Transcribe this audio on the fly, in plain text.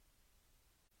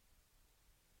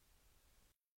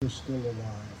is still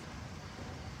alive.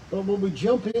 But when we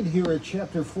jump in here at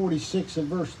chapter 46 and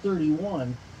verse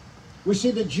 31, we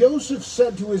see that Joseph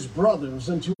said to his brothers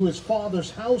and to his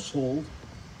father's household,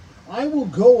 I will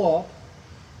go up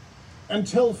and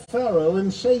tell Pharaoh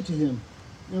and say to him.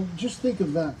 Now, just think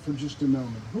of that for just a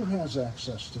moment. Who has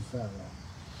access to Pharaoh?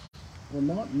 Well,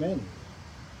 not many.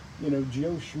 You know,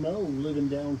 Joe Schmo living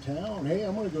downtown. Hey,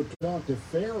 I'm going to go talk to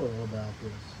Pharaoh about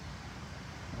this.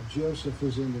 Now, Joseph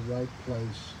was in the right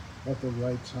place at the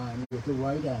right time with the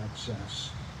right access.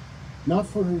 Not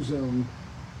for his own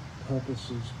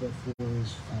purposes, but for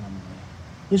his family.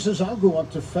 He says, I'll go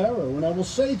up to Pharaoh and I will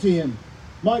say to him,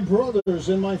 my brothers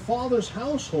and my father's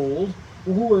household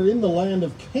who are in the land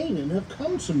of Canaan have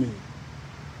come to me.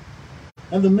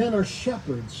 And the men are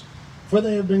shepherds, for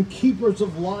they have been keepers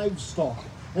of livestock,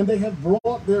 and they have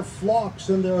brought their flocks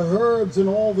and their herds and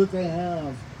all that they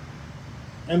have.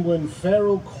 And when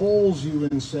Pharaoh calls you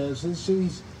and says, and so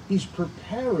he's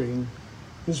preparing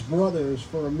his brothers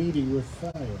for a meeting with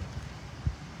Pharaoh.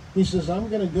 He says, I'm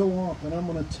going to go up and I'm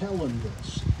going to tell him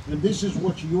this. And this is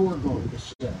what you're going to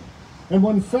say. And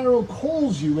when Pharaoh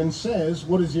calls you and says,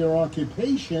 what is your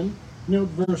occupation? Note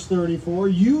verse 34,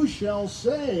 you shall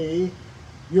say,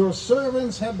 your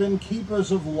servants have been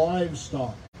keepers of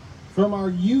livestock. From our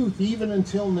youth even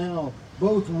until now,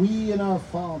 both we and our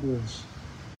fathers,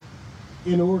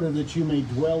 in order that you may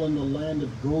dwell in the land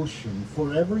of Goshen.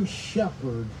 For every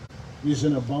shepherd is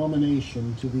an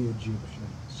abomination to the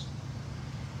Egyptians.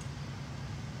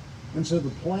 And so the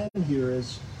plan here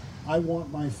is, I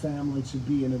want my family to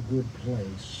be in a good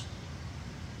place.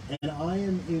 And I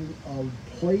am in a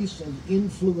place of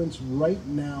influence right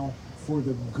now for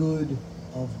the good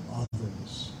of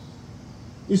others.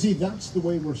 You see, that's the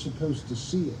way we're supposed to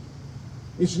see it.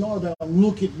 It's not about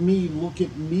look at me,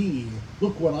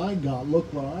 look what I got,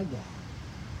 look what I got.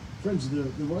 Friends, the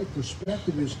right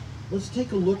perspective is, let's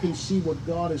take a look and see what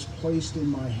God has placed in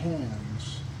my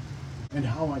hands and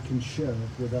how I can share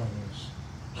it with others.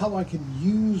 How I can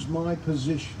use my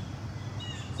position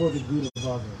for the good of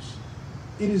others.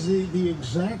 It is the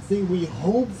exact thing we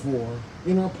hope for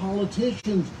in our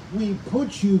politicians. We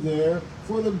put you there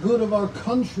for the good of our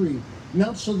country,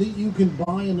 not so that you can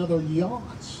buy another yacht.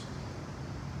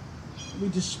 We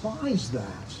despise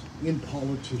that in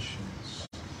politicians.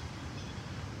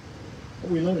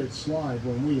 We let it slide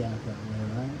when we act that way,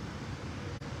 right?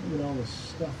 Look at all the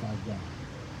stuff I've got.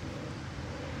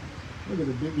 Look at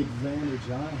the big advantage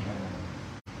I have.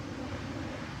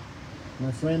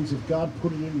 My friends, if God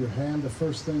put it in your hand, the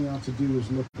first thing you ought to do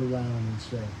is look around and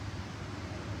say,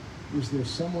 is there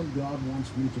someone God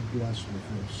wants me to bless with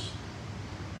this?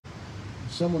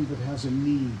 Someone that has a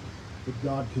need that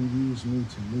God can use me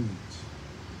to meet.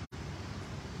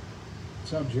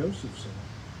 That's how Joseph said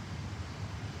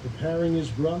it. Preparing his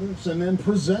brothers and then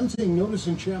presenting. Notice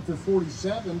in chapter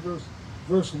 47,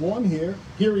 verse 1 here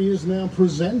he is now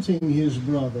presenting his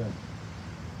brother.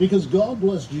 Because God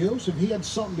blessed Joseph, he had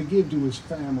something to give to his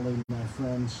family, my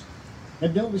friends.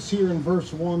 And notice here in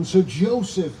verse 1, so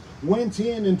Joseph went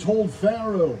in and told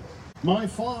Pharaoh, my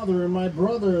father and my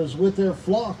brothers with their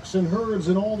flocks and herds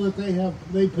and all that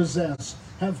they possess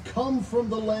have come from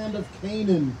the land of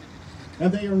Canaan,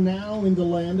 and they are now in the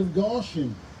land of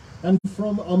Goshen. And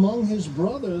from among his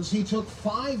brothers he took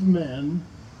 5 men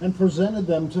and presented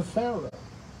them to Pharaoh.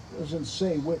 It doesn't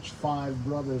say which 5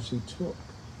 brothers he took,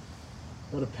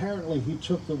 but apparently he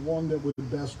took the one that would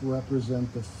best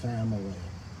represent the family.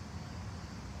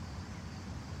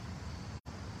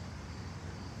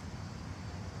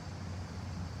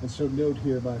 And so note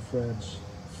here, my friends,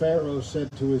 Pharaoh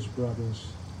said to his brothers,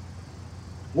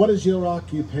 what is your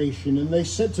occupation? And they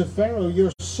said to Pharaoh,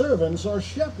 your servants are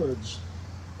shepherds,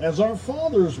 as our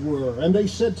fathers were. And they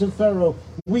said to Pharaoh,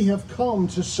 we have come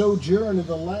to sojourn in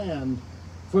the land,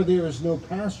 for there is no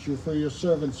pasture for your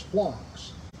servants'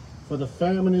 flocks, for the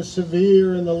famine is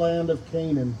severe in the land of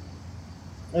Canaan.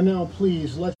 And now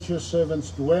please let your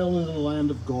servants dwell in the land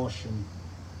of Goshen.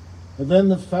 And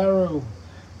then Pharaoh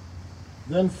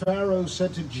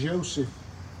said to Joseph,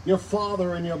 your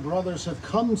father and your brothers have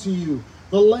come to you.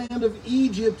 The land of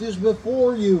Egypt is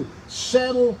before you.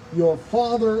 Settle your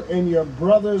father and your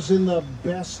brothers in the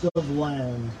best of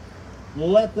land.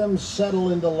 Let them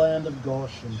settle in the land of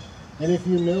Goshen. And if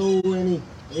you know any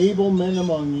able men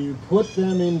among you, put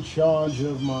them in charge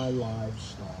of my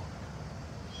livestock.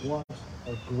 What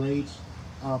a great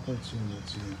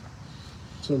opportunity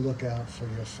to look out for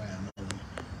your family.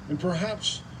 And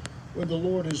perhaps when the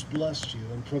Lord has blessed you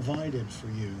and provided for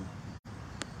you,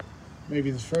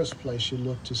 maybe the first place you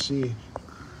look to see,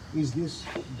 is this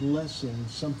blessing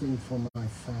something for my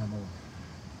family?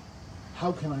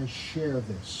 How can I share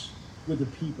this with the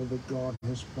people that God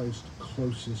has placed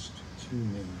closest to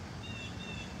me.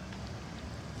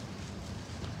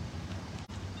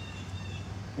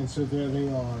 And so there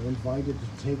they are, invited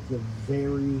to take the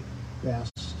very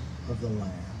best of the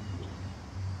land.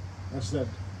 That's that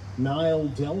Nile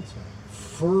Delta,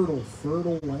 fertile,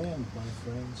 fertile land, my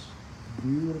friends.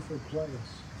 Beautiful place.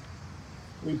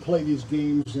 We play these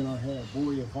games in our head.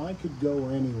 Boy, if I could go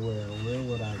anywhere, where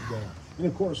would I go? And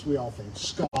of course, we all think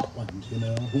Scotland, you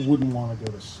know. Who wouldn't want to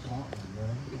go to Scotland,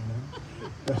 right? You know?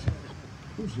 But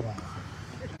who's laughing?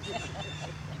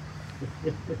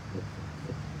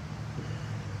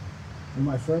 And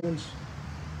my friends,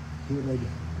 here they go.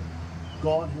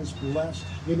 God has blessed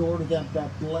in order that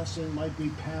that blessing might be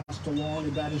passed along,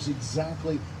 and that is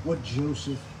exactly what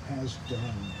Joseph has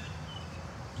done.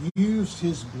 Used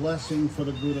his blessing for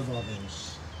the good of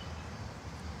others.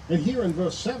 And here in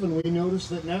verse 7 we notice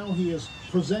that now he has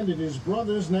presented his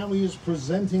brothers, now he is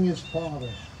presenting his father.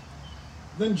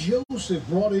 Then Joseph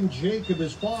brought in Jacob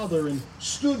his father and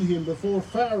stood him before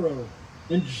Pharaoh,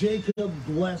 and Jacob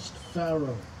blessed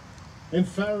Pharaoh. And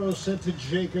Pharaoh said to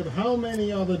Jacob, "How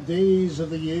many are the days of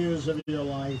the years of your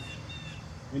life?"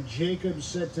 And Jacob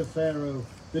said to Pharaoh,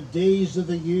 "The days of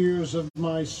the years of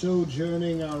my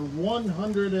sojourning are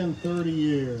 130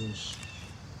 years.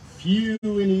 Few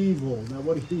and evil." Now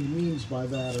what he means by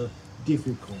that are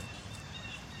difficult.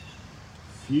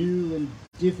 Few and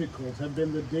difficult have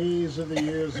been the days of the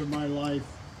years of my life,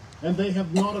 and they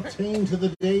have not attained to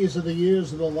the days of the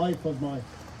years of the life of my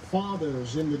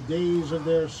fathers in the days of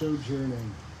their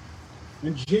sojourning.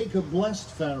 And Jacob blessed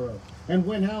Pharaoh and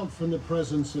went out from the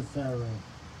presence of Pharaoh.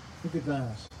 Look at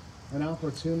that. An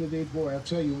opportunity. Boy, I'll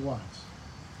tell you what.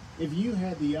 If you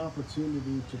had the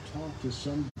opportunity to talk to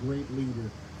some great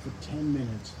leader for 10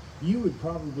 minutes, you would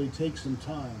probably take some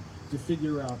time to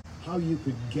figure out how you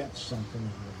could get something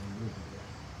out of him.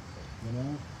 You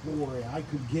know? Boy, I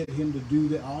could get him to do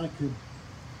that.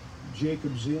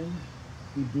 Jacob's in.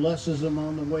 He blesses them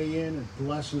on the way in and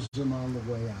blesses them on the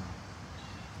way out.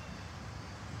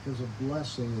 Because a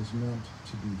blessing is meant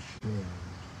to be shared.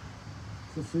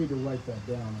 Feel free to write that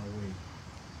down, I'll wait.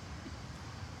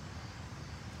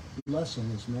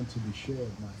 Blessing is meant to be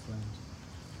shared, my friends.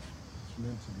 It's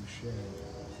meant to be shared.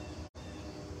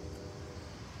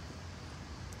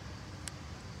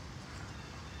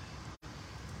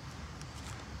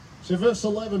 So verse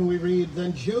 11 we read,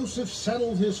 "Then Joseph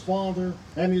settled his father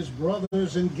and his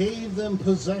brothers and gave them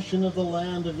possession of the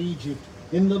land of Egypt,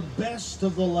 in the best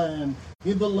of the land,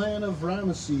 in the land of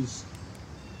Ramesses,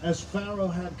 as Pharaoh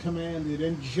had commanded.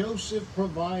 And Joseph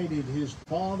provided his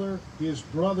father, his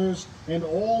brothers, and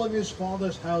all of his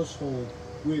father's household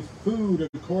with food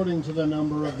according to the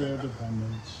number of their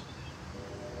dependents."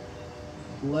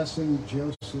 Blessing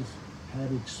Joseph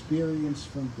had experienced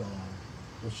from God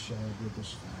was shared with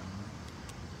his family.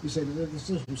 You say, "This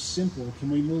is simple. Can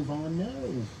we move on?" No.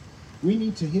 We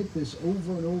need to hit this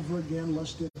over and over again,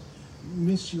 lest it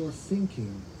miss your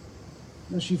thinking,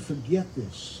 lest you forget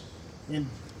this and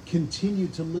continue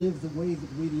to live the way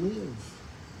that we live.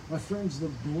 My friends, the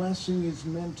blessing is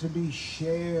meant to be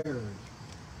shared.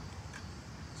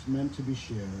 It's meant to be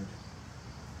shared.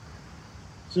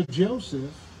 So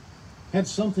Joseph had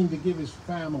something to give his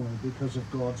family because of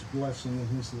God's blessing in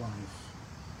his life.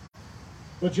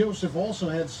 But Joseph also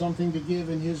had something to give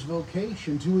in his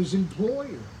vocation to his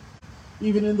employer.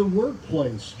 Even in the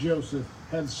workplace, Joseph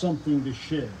had something to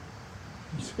share.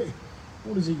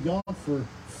 What has he got for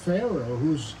Pharaoh,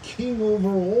 who's king over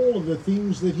all of the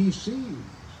things that he sees?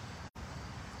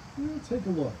 Well, take a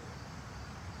look.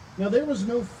 Now there was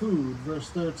no food, verse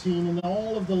 13, in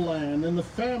all of the land, and the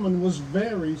famine was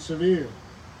very severe,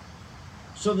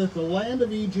 so that the land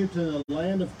of Egypt and the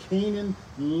land of Canaan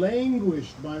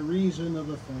languished by reason of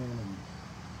the famine.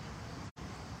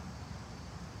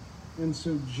 And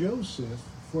so Joseph,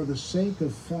 for the sake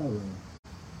of Pharaoh,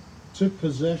 took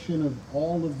possession of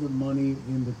all of the money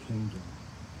in the kingdom.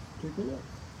 Take a look.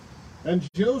 "And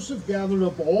Joseph gathered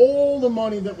up all the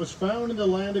money that was found in the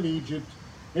land of Egypt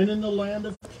and in the land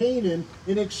of Canaan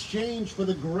in exchange for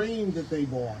the grain that they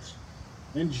bought.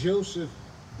 And Joseph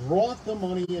brought the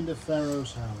money into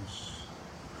Pharaoh's house."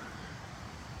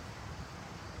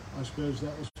 I suppose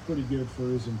that was pretty good for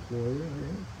his employer.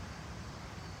 Right?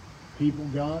 People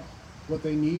got what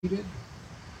they needed.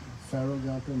 Pharaoh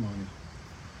got their money.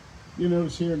 You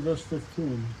notice here in verse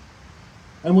 15,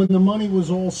 "And when the money was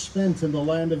all spent in the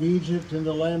land of Egypt and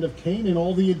the land of Canaan,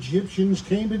 all the Egyptians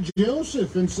came to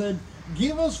Joseph and said,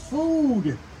 'Give us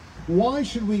food. Why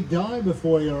should we die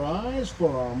before your eyes? For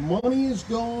our money is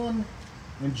gone.'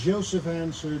 And Joseph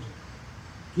answered,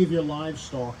 'Give your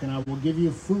livestock, and I will give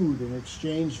you food in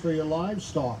exchange for your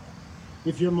livestock.'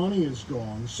 if your money is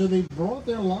gone. So they brought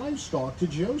their livestock to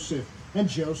Joseph, and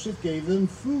Joseph gave them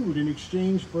food in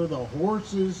exchange for the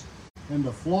horses and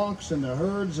the flocks and the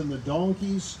herds and the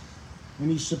donkeys,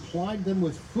 and he supplied them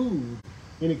with food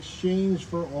in exchange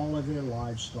for all of their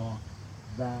livestock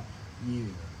that year.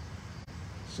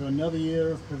 So another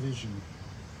year of provision.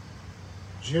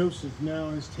 Joseph now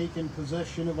has taken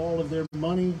possession of all of their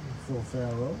money for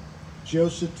Pharaoh.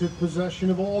 Joseph took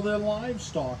possession of all their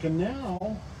livestock, and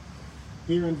now,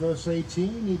 here in verse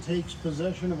 18, he takes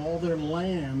possession of all their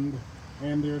land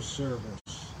and their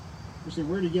service. You say,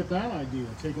 where did he get that idea?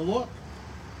 Take a look.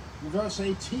 In verse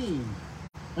 18,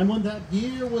 and when that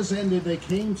year was ended, they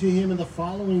came to him in the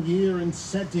following year and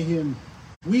said to him,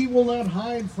 we will not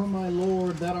hide from my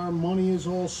Lord that our money is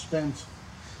all spent.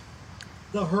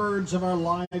 The herds of our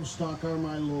livestock are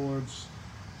my Lord's.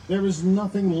 There is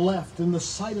nothing left in the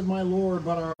sight of my Lord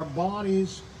but our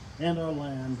bodies and our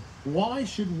land. Why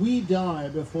should we die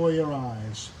before your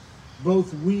eyes?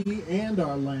 Both we and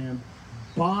our land.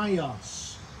 Buy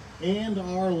us and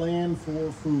our land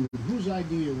for food. Whose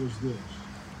idea was this?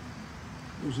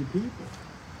 It was the people.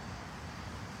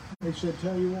 They said,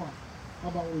 tell you what, how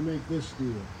about we make this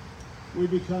deal? We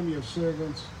become your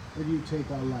servants and you take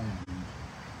our land.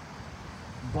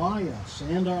 Buy us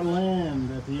and our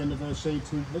land, at the end of verse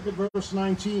 18. Look at verse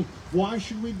 19. Why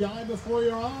should we die before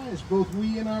your eyes, both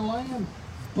we and our land?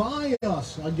 Buy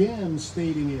us, again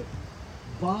stating it.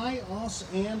 Buy us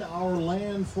and our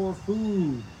land for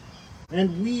food,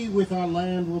 and we with our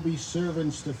land will be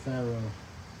servants to Pharaoh.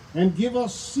 And give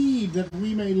us seed that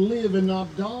we may live and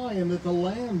not die, and that the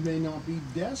land may not be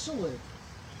desolate.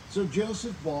 So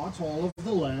Joseph bought all of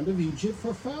the land of Egypt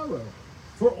for Pharaoh.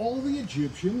 For all the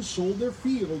Egyptians sold their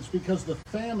fields because the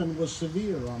famine was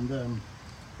severe on them,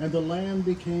 and the land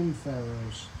became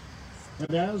Pharaoh's.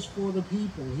 And as for the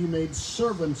people, he made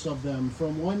servants of them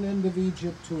from one end of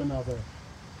Egypt to another.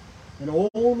 And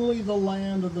only the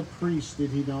land of the priest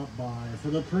did he not buy, for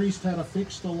the priest had a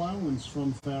fixed allowance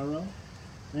from Pharaoh,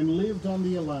 and lived on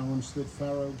the allowance that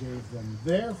Pharaoh gave them.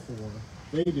 Therefore,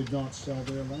 they did not sell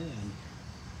their land.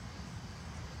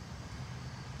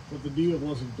 But the deal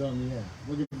wasn't done yet.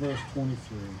 Look at verse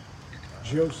 23.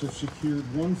 Joseph secured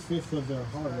 1/5 of their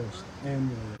harvest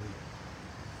annually.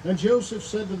 And Joseph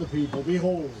said to the people,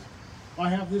 behold, I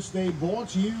have this day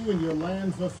bought you and your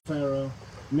land for Pharaoh.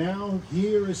 Now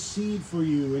here is seed for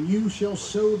you, and you shall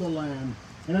sow the land.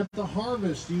 And at the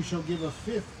harvest you shall give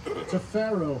 1/5 to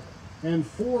Pharaoh, and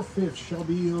 4/5 shall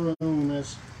be your own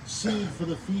as seed for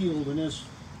the field, and as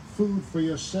food for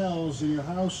yourselves and your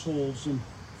households, and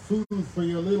food for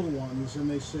your little ones. And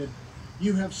they said,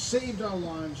 you have saved our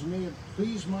lives. May it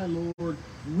please my Lord,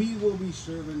 we will be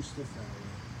servants to Pharaoh.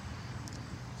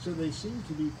 So they seem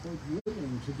to be quite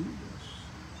willing to do this.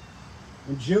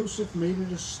 And Joseph made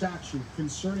it a statute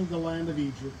concerning the land of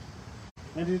Egypt,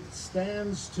 and it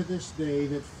stands to this day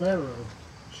that Pharaoh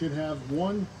should have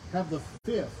the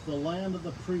 5th, the land of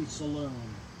the priests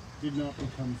alone did not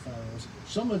become Pharaoh's.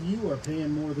 Some of you are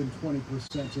paying more than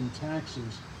 20% in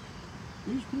taxes.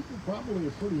 These people probably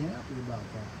are pretty happy about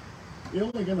that. You're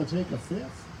only going to take 1/5?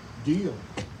 Deal.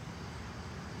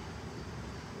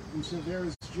 And so there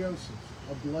is Joseph,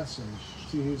 a blessing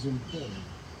to his employer.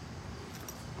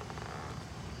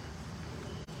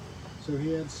 So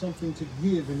he had something to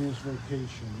give in his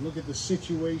vocation. Look at the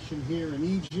situation here in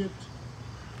Egypt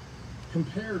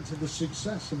compared to the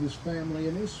success of his family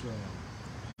in Israel.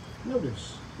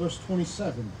 Notice verse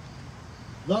 27.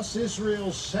 Thus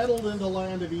Israel settled in the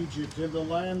land of Egypt, in the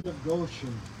land of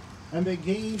Goshen, and they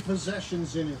gained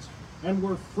possessions in it, and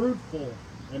were fruitful,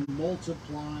 and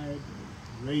multiplied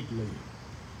greatly.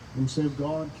 And so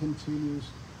God continues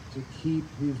to keep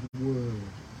his word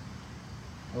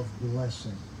of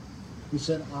blessing. He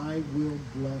said, I will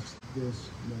bless this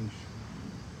nation.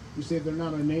 You say they're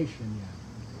not a nation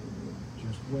yet.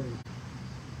 Just wait.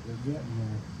 They're getting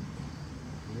there.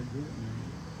 They're getting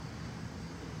there.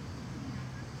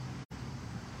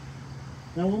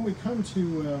 Now when we come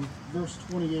to verse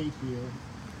 28 here,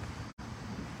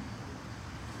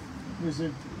 there's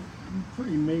a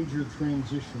pretty major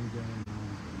transition going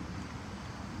on.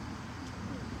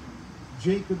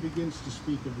 Jacob begins to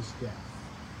speak of his death.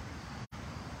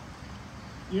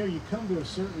 You know, you come to a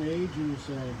certain age and you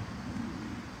say,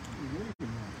 wait a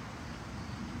minute.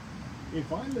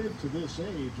 If I live to this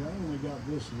age, I only got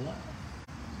this left.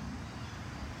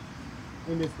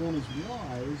 And if one is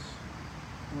wise,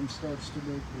 one starts to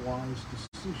make wise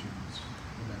decisions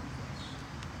about this.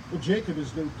 Well, Jacob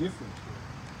is no different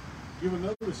here. You will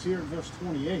notice here in verse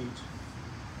 28,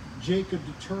 Jacob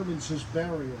determines his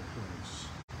burial place.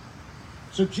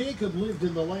 So Jacob lived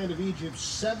in the land of Egypt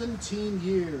 17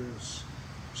 years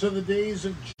So the days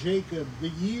of Jacob, the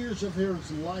years of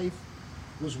his life,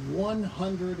 was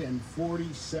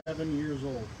 147 years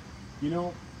old. You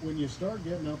know, when you start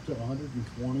getting up to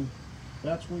 120,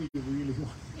 that's when you really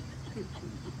want.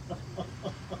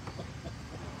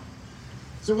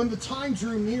 So when the time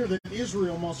drew near that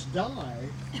Israel must die,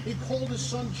 he called his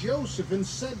son Joseph and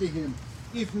said to him,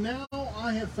 "If now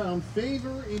I have found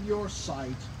favor in your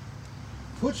sight,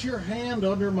 put your hand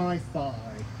under my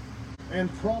thigh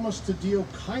and promise to deal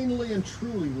kindly and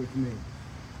truly with me."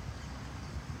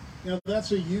 Now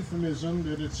that's a euphemism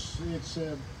that it's a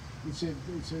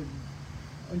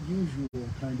unusual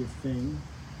kind of thing.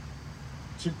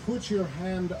 To put your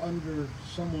hand under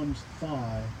someone's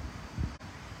thigh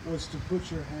was to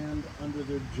put your hand under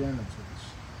their genitals.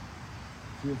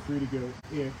 Feel free to go,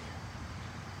 ick.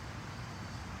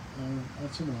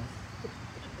 That's enough.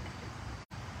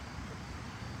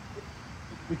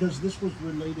 Because this was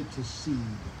related to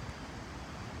seed.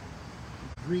 The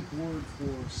Greek word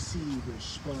for seed or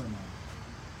sperma.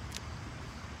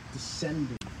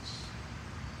 Descendants.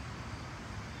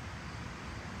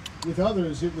 With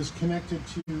others, it was connected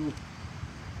to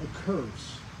a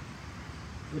curse,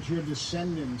 that your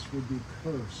descendants would be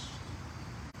cursed.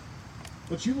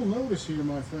 But you will notice here,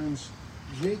 my friends,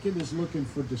 Jacob is looking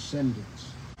for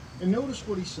descendants. And notice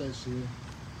what he says here.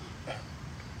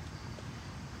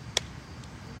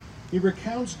 He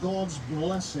recounts God's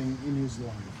blessing in his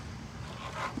life.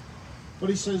 But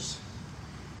he says,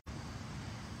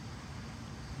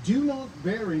 "Do not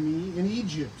bury me in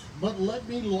Egypt, but let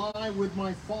me lie with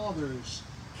my fathers.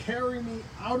 Carry me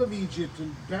out of Egypt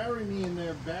and bury me in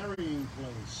their burying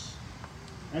place."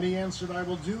 And he answered, "I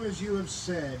will do as you have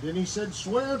said." And he said,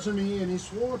 "Swear to me." And he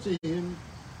swore to him.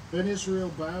 Then Israel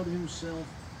bowed himself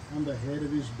on the head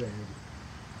of his bed.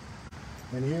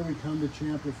 And here we come to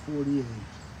chapter 48.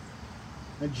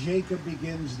 And Jacob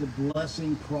begins the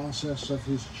blessing process of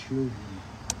his children.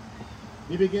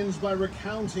 He begins by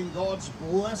recounting God's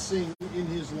blessing in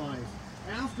his life.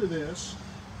 After this,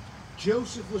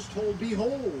 Joseph was told,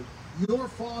 "Behold, your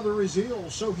father is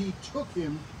ill." So he took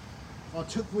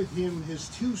with him his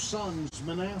two sons,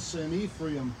 Manasseh and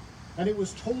Ephraim. And it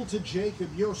was told to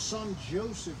Jacob, "Your son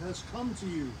Joseph has come to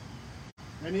you."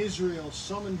 And Israel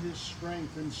summoned his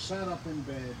strength and sat up in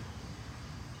bed.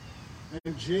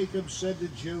 And Jacob said to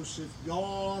Joseph,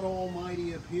 "God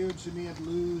Almighty appeared to me at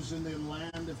Luz in the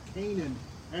land of Canaan,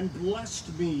 and blessed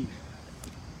me,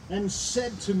 and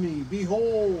said to me,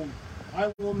 Behold,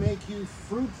 I will make you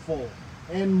fruitful,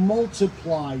 and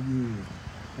multiply you,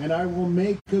 and I will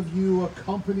make of you a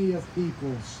company of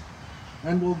peoples,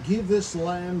 and will give this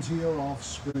land to your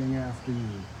offspring after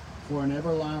you, for an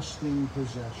everlasting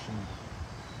possession."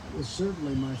 It was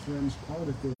certainly, my friends, part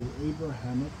of the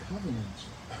Abrahamic covenant.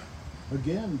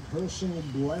 Again, personal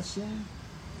blessing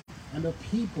and a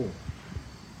people.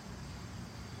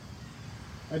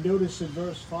 And notice in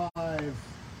verse 5,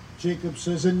 Jacob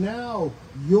says, "And now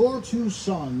your two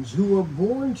sons who were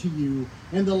born to you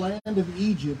in the land of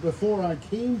Egypt before I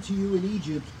came to you in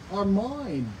Egypt are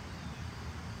mine."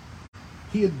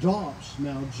 He adopts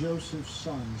now Joseph's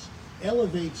sons,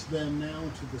 elevates them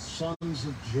now to the sons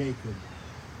of Jacob.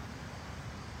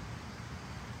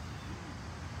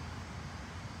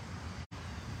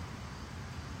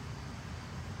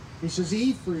 He says,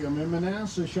 "Ephraim and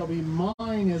Manasseh shall be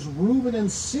mine as Reuben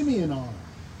and Simeon are,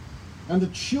 and the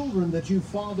children that you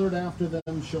fathered after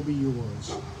them shall be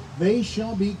yours. They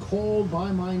shall be called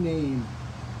by my name,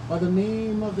 by the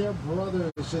name of their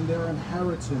brothers and their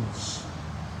inheritance.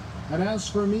 And as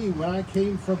for me, when I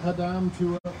came from Padam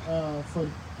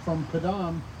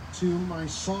to my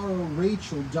sorrow,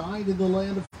 Rachel died in the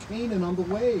land of Canaan on the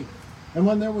way, and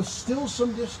when there was still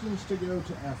some distance to go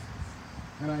to Ephraim.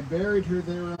 And I buried her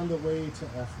there on the way to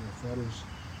Ephrath," that is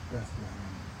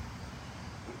Bethlehem.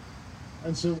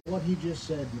 And so what he just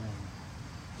said now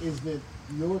is that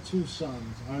your two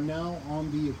sons are now on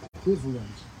the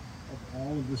equivalent of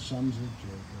all of the sons of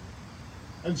Jacob.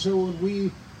 And so when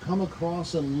we come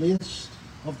across a list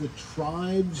of the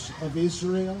tribes of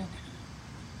Israel,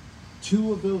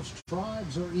 two of those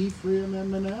tribes are Ephraim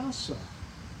and Manasseh.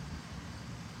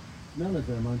 None of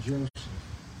them are Joseph.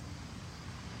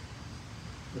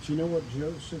 But you know what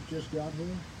Joseph just got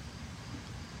here?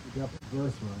 He got the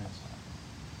birthright.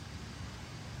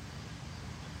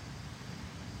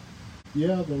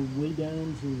 Yeah, the way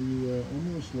down to the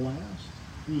almost last,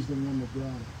 he's the one that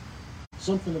got it.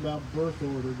 Something about birth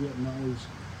order getting always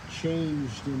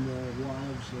changed in the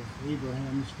lives of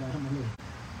Abraham's family.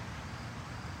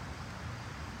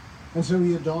 And so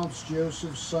he adopts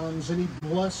Joseph's sons, and he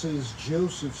blesses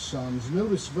Joseph's sons.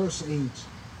 Notice verse 8.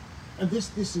 And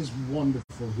this is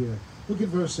wonderful here. Look at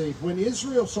verse 8. When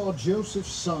Israel saw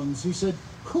Joseph's sons, he said,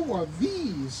 "Who are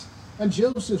these?" And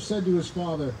Joseph said to his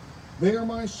father, "They are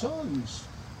my sons,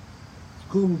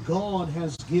 whom God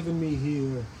has given me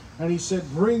here." And he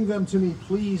said, "Bring them to me,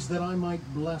 please, that I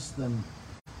might bless them."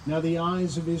 Now the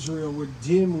eyes of Israel were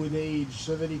dim with age,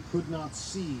 so that he could not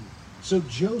see. So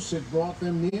Joseph brought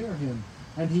them near him,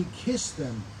 and he kissed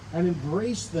them and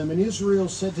embraced them. And Israel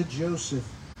said to Joseph,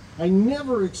 "I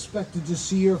never expected to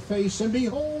see your face, and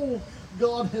behold,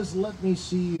 God has let me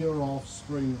see your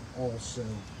offspring also."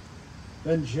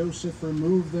 Then Joseph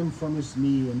removed them from his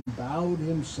knee and bowed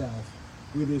himself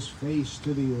with his face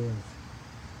to the earth.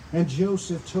 And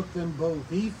Joseph took them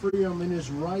both, Ephraim in his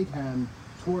right hand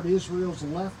toward Israel's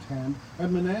left hand,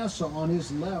 and Manasseh on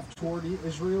his left toward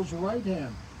Israel's right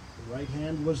hand. The right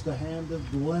hand was the hand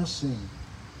of blessing.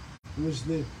 It was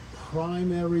the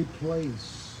primary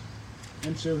place.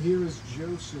 And so here is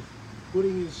Joseph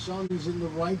putting his sons in the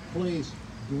right place.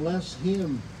 Bless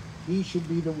him. He should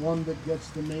be the one that gets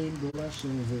the main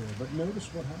blessing here. But notice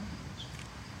what happens.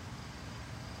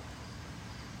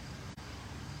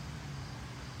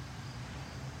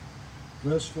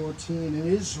 Verse 14, and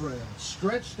Israel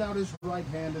stretched out his right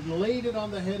hand and laid it on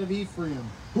the head of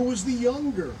Ephraim, who was the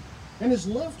younger, and his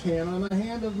left hand on the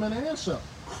hand of Manasseh,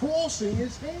 crossing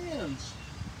his hands.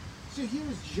 So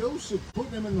here's Joseph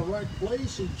putting him in the right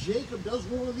place, and Jacob does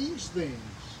one of these things.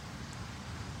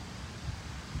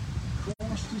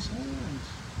 Crossed his hands.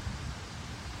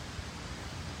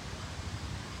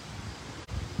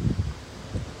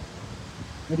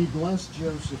 And he blessed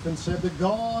Joseph and said, "The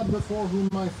God before whom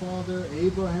my father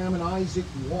Abraham and Isaac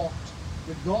walked,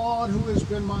 the God who has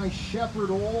been my shepherd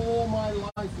all my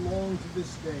life long to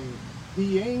this day,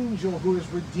 the angel who has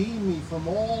redeemed me from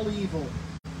all evil,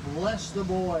 bless the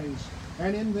boys,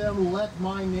 and in them let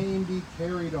my name be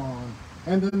carried on,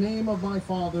 and the name of my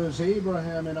fathers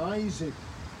Abraham and Isaac,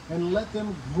 and let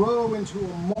them grow into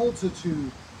a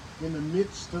multitude in the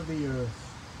midst of the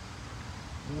earth."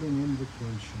 What an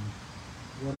invocation.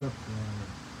 What a prayer.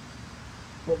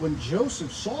 But when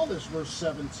Joseph saw this, verse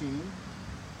 17,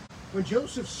 when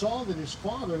Joseph saw that his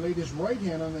father laid his right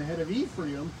hand on the head of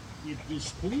Ephraim, it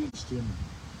displeased him.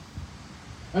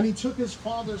 And he took his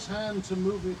father's hand to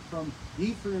move it from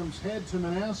Ephraim's head to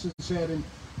Manasseh's head. And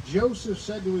Joseph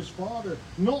said to his father,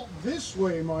 "Not this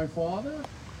way, my father,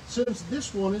 since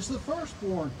this one is the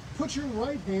firstborn. Put your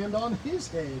right hand on his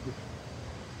head."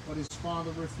 But his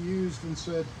father refused and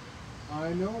said,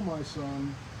 "I know, my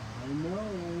son, I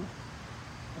know."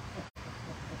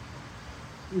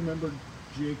 You remember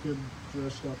Jacob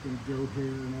dressed up in goat hair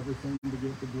and everything to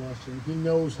get the blessing? He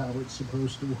knows how it's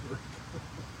supposed to work.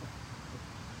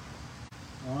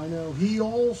 I know. He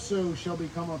also shall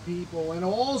become a people, and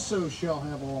also shall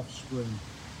have offspring.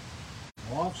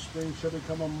 Offspring shall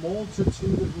become a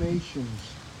multitude of nations.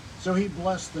 So he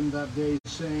blessed them that day,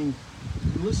 saying,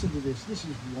 listen to this, this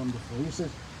is wonderful. He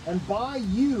says, "And by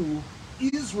you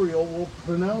Israel will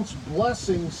pronounce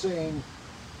blessing, saying,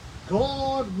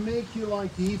 God make you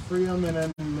like Ephraim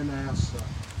and Manasseh."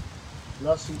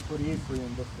 Thus he put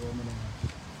Ephraim before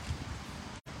Manasseh.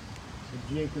 So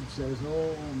Jacob says,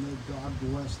 "Oh, may God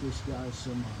bless this guy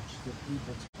so much that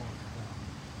people talk about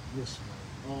him this way.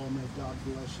 Oh, may God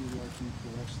bless you like you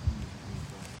bless these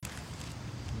people."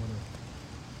 What a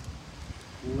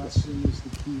blessing is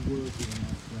the key word here,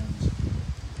 my friends.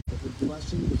 But the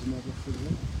blessing was never for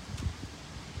them.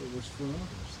 It was for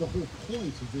others. The whole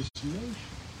point of this nation,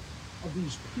 of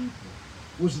these people,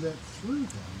 was that through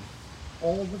them,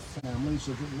 all the families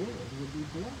of the world would be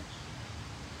blessed.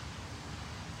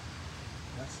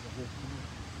 That's the whole point.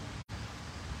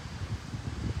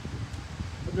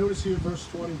 But notice here, verse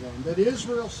 21, that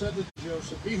Israel said to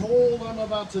Joseph, "Behold, I'm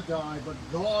about to die, but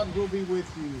God will be with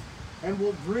you, and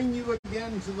will bring you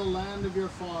again to the land of your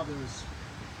fathers."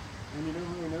 And you know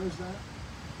how he knows that?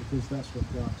 Because that's what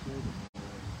God told him.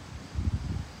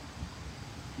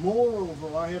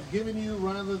 "Moreover, I have given you,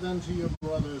 rather than to your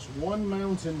brothers, one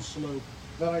mountain slope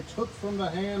that I took from the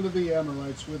hand of the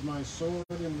Amorites with my sword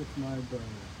and with my bow."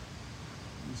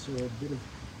 And so a bit of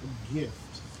a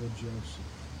gift for Joseph.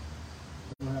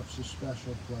 Perhaps a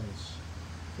special place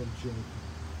for Jacob.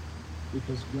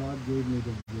 Because God gave me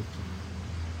the gift of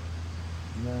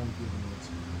it. Now I'm giving it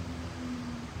to you.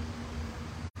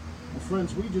 Well,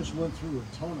 friends, we just went through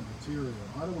a ton of material.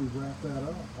 How do we wrap that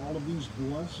up? All of these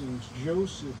blessings.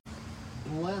 Joseph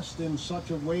blessed in such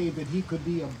a way that he could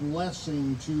be a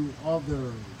blessing to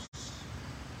others.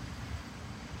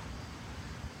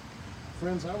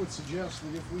 Friends, I would suggest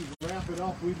that if we wrap it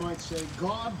up, we might say,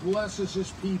 God blesses his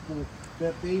people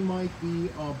that they might be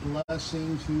a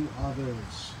blessing to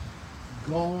others.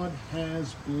 God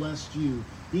has blessed you.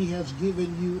 He has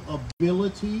given you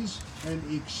abilities and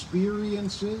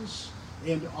experiences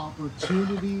and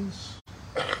opportunities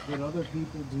that other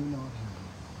people do not have.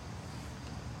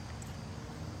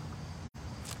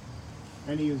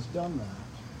 And he has done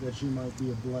that you might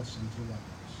be a blessing to others.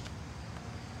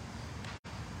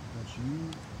 That you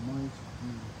might be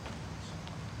a blessing.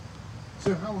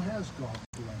 So how has God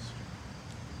blessed you?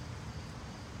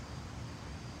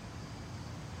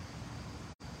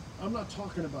 I'm not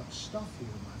talking about stuff here,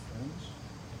 my friends.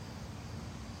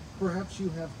 Perhaps you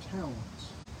have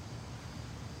talents.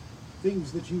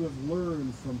 Things that you have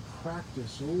learned from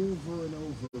practice over and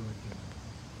over again.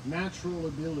 Natural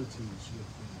abilities with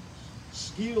things.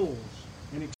 Skills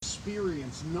and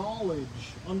experience,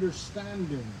 knowledge,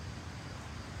 understanding.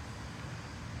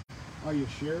 Are you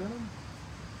sharing them?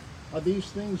 Are these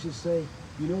things you say,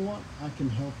 you know what, I can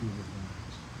help you with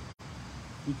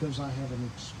that because I have an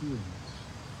experience.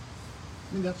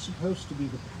 I mean, that's supposed to be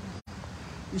the path.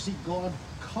 You see, God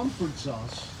comforts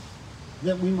us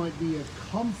that we might be a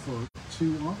comfort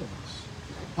to others.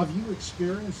 Have you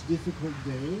experienced difficult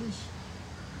days?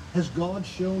 Has God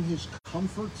shown his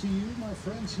comfort to you, my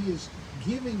friends? He is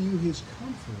giving you his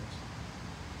comfort.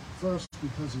 First,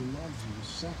 because he loves you.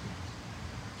 Second,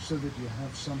 so that you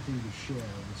have something to share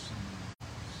with someone else.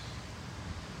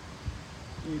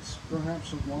 It's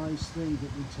perhaps a wise thing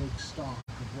that we take stock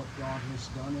of what God has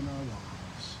done in our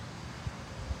lives.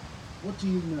 What do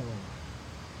you know?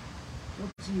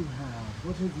 What do you have?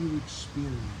 What have you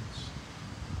experienced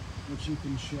that you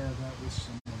can share that with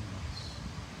someone else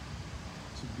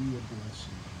to be a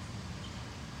blessing?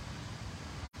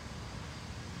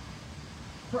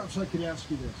 Perhaps I could ask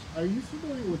you this. Are you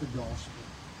familiar with the gospel?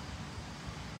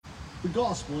 The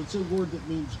gospel, it's a word that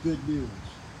means good news.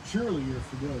 Surely you're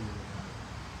familiar with that.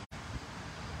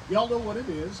 Y'all know what it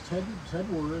is. 10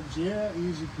 words. Yeah,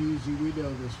 easy peasy. We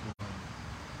know this one.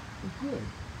 But good.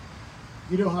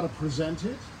 You know how to present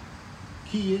it?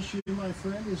 Key issue, my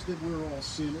friend, is that we're all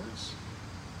sinners.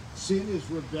 Sin is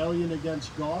rebellion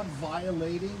against God,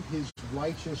 violating his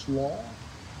righteous law.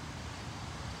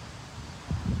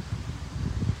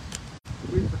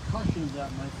 The repercussion of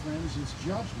that, my friends, is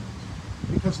judgment.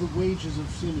 Because the wages of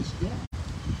sin is death.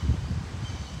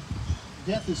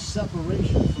 Death is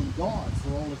separation from God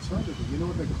for all eternity. You know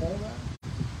what they call that?